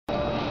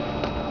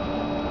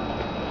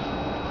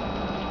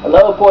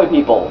Hello, Poi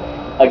people.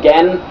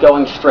 Again,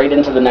 going straight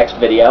into the next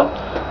video.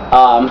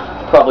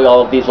 Probably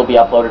all of these will be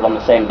uploaded on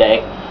the same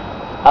day.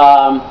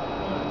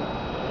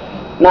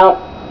 Now,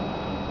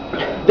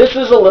 this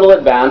is a little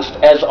advanced,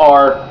 as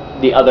are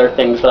the other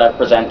things that I've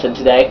presented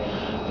today.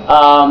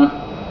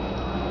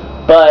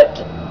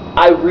 But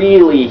I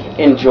really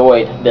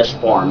enjoyed this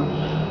form.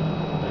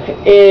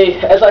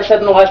 As I said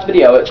in the last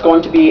video, it's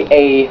going to be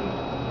a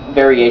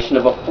variation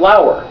of a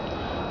flower.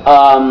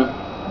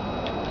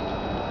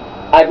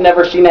 I've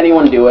never seen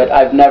anyone do it.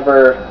 I've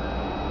never,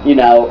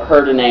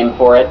 heard a name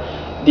for it.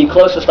 The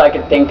closest I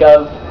could think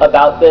of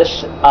about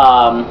this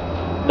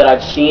that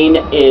I've seen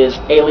is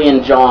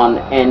Alien John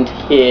and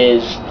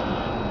his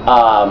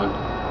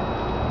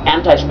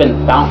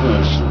Antispin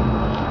fountains.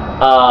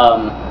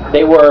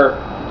 They were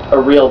a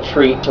real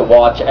treat to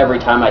watch every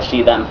time I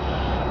see them,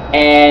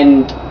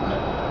 and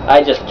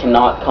I just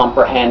cannot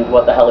comprehend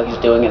what the hell he's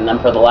doing in them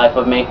for the life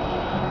of me.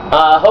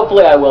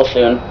 Hopefully I will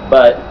soon,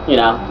 but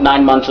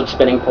 9 months of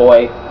spinning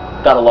poi,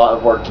 got a lot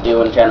of work to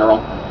do in general.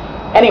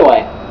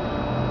 Anyway,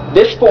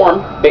 this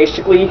form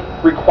basically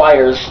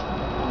requires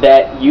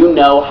that you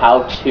know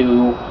how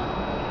to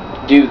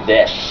do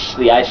this,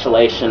 the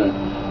isolation,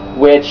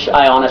 which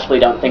I honestly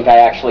don't think I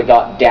actually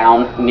got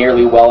down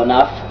nearly well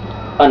enough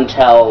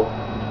until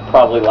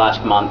probably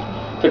last month.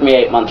 It took me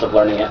 8 months of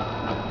learning it.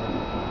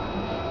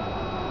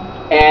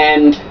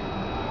 And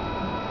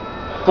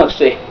let's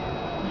see,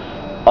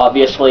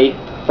 obviously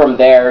from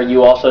there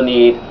you also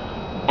need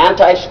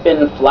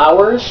anti-spin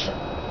flowers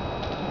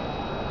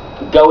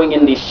going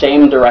in the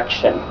same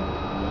direction.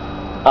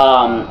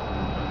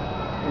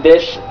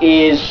 This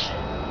is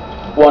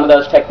one of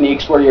those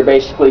techniques where you're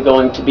basically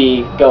going to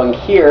be going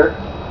here,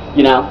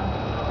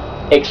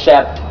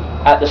 except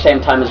at the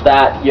same time as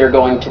that you're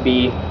going to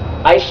be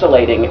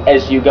isolating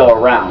as you go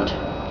around,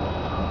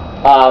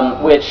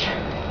 which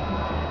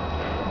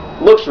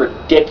looks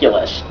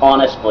ridiculous,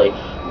 honestly,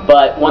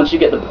 but once you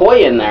get the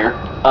poi in there,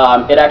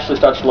 it actually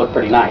starts to look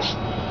pretty nice.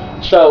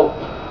 So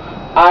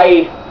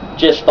I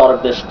just thought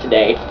of this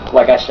today,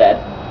 like I said,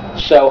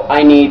 so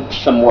I need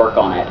some work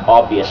on it,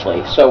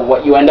 obviously. So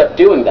what you end up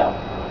doing, though,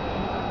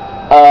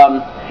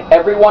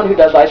 everyone who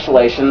does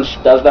isolations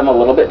does them a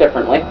little bit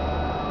differently.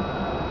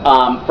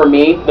 For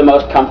me, the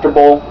most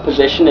comfortable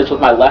position is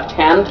with my left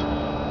hand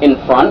in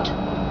front,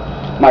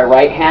 my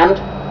right hand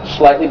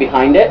slightly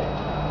behind it,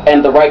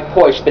 and the right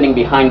poi spinning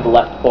behind the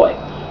left poi.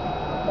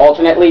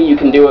 Alternately, you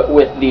can do it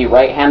with the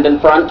right hand in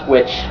front,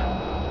 which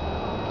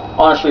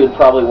honestly would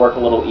probably work a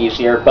little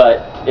easier,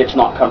 but it's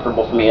not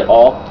comfortable for me at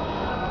all.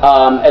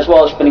 As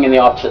well as spinning in the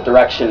opposite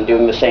direction,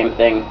 doing the same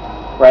thing,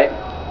 right?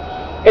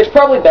 It's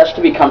probably best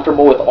to be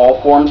comfortable with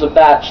all forms of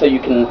that, so you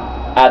can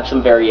add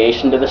some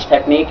variation to this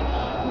technique,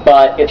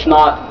 but it's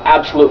not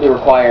absolutely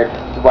required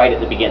right at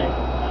the beginning.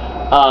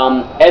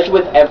 As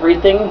with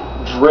everything,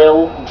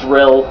 drill,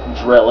 drill,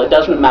 drill. It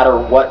doesn't matter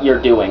what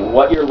you're doing,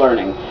 what you're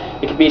learning.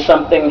 It could be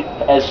something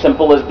as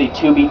simple as the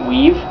 2-beat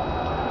weave.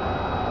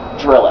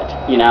 Drill it,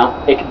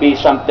 It could be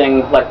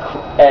something like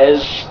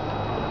as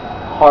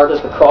hard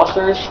as the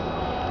crossers.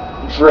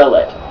 Drill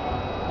it.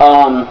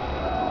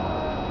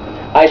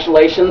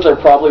 Isolations are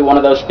probably one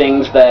of those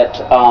things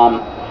that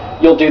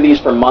you'll do these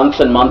for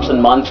months and months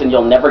and months and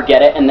you'll never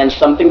get it, and then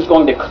something's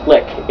going to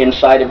click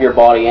inside of your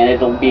body and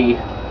it'll be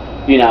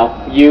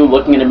you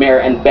looking in a mirror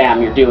and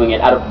bam, you're doing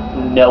it out of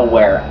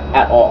nowhere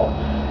at all.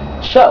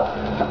 So,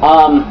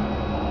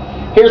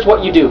 here's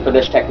what you do for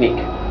this technique.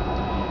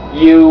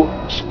 You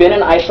spin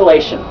in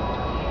isolation,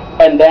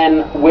 and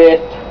then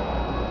with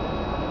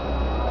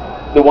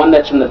the one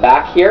that's in the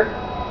back here,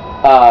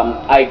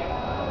 I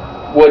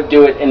would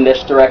do it in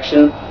this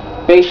direction.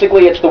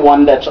 Basically, it's the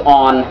one that's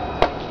on,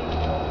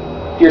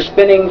 if you're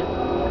spinning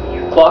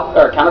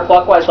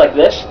counterclockwise like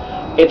this,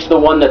 it's the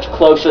one that's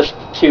closest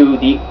to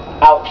the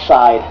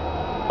outside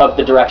of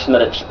the direction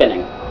that it's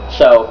spinning.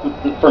 So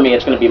for me,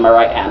 it's going to be my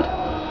right hand.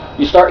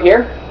 You start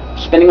here,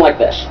 spinning like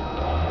this,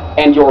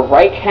 and your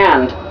right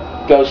hand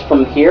goes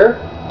from here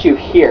to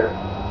here,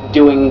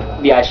 doing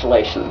the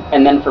isolation,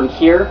 and then from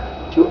here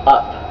to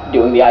up,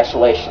 doing the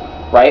isolation,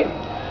 right?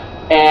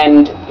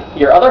 And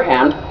your other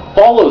hand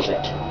follows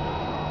it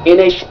in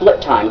a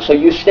split time, so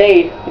you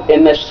stay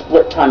in this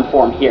split time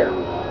form here,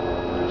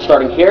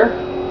 starting here.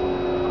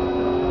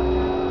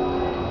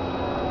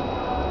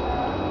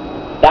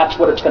 That's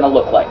what it's going to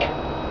look like.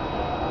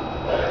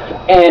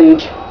 And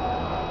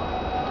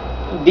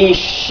the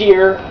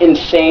sheer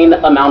insane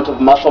amount of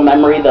muscle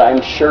memory that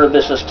I'm sure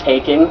this is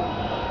taking,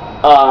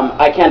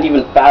 I can't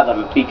even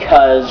fathom,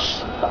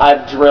 because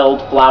I've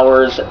drilled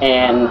flowers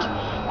and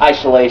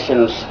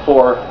isolations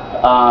for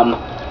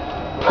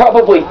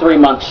probably 3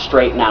 months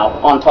straight now,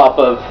 on top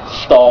of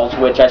stalls,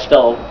 which I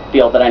still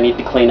feel that I need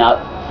to clean up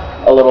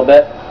a little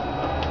bit.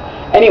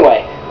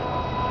 Anyway,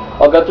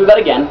 I'll go through that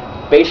again.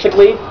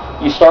 Basically,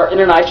 you start in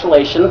an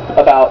isolation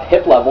about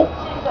hip level.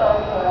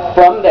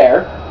 From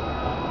there,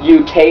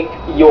 you take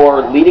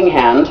your leading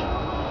hand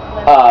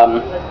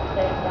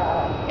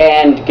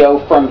and go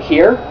from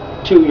here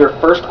to your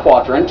first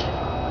quadrant,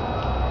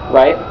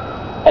 right?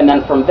 And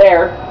then from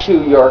there to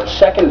to your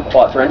second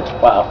quadrant,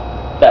 wow,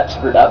 that's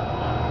screwed up,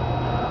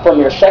 from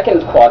your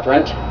second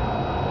quadrant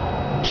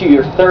to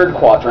your third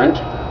quadrant,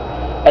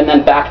 and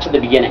then back to the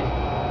beginning,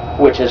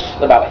 which is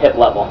about hip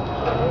level.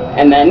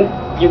 And then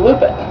you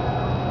loop it,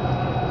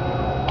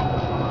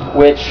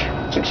 which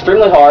is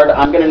extremely hard.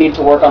 I'm going to need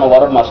to work on a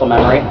lot of muscle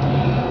memory.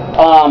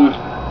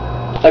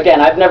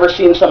 Again, I've never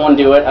seen someone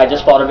do it. I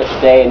just thought of it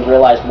today and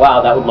realized,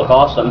 wow, that would look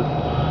awesome.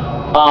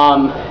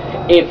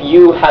 If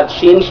you have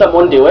seen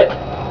someone do it,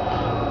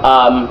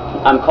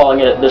 I'm calling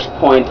it at this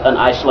point an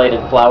isolated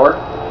flower.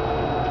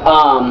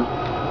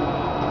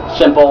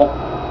 Simple.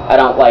 I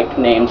don't like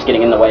names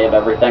getting in the way of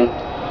everything.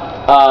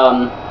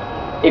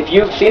 If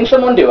you've seen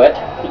someone do it,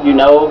 you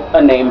know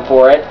a name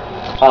for it,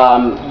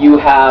 you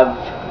have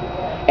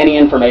any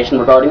information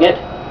regarding it,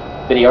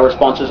 video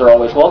responses are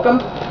always welcome.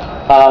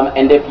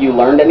 And if you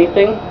learned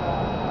anything,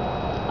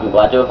 I'm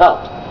glad to have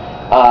helped.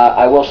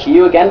 I will see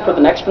you again for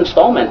the next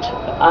installment.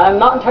 I'm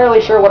not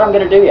entirely sure what I'm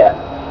going to do yet.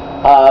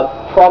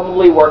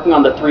 Probably working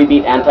on the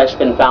 3-beat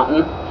anti-spin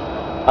fountain.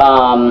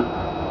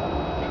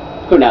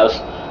 Who knows?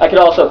 I could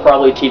also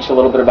probably teach a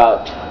little bit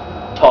about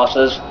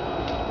tosses,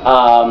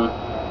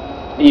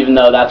 even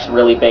though that's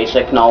really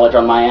basic knowledge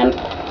on my end,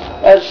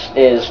 as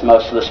is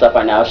most of the stuff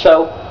I know.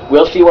 So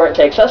we'll see where it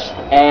takes us,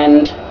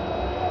 and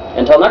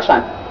until next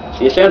time,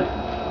 see you soon.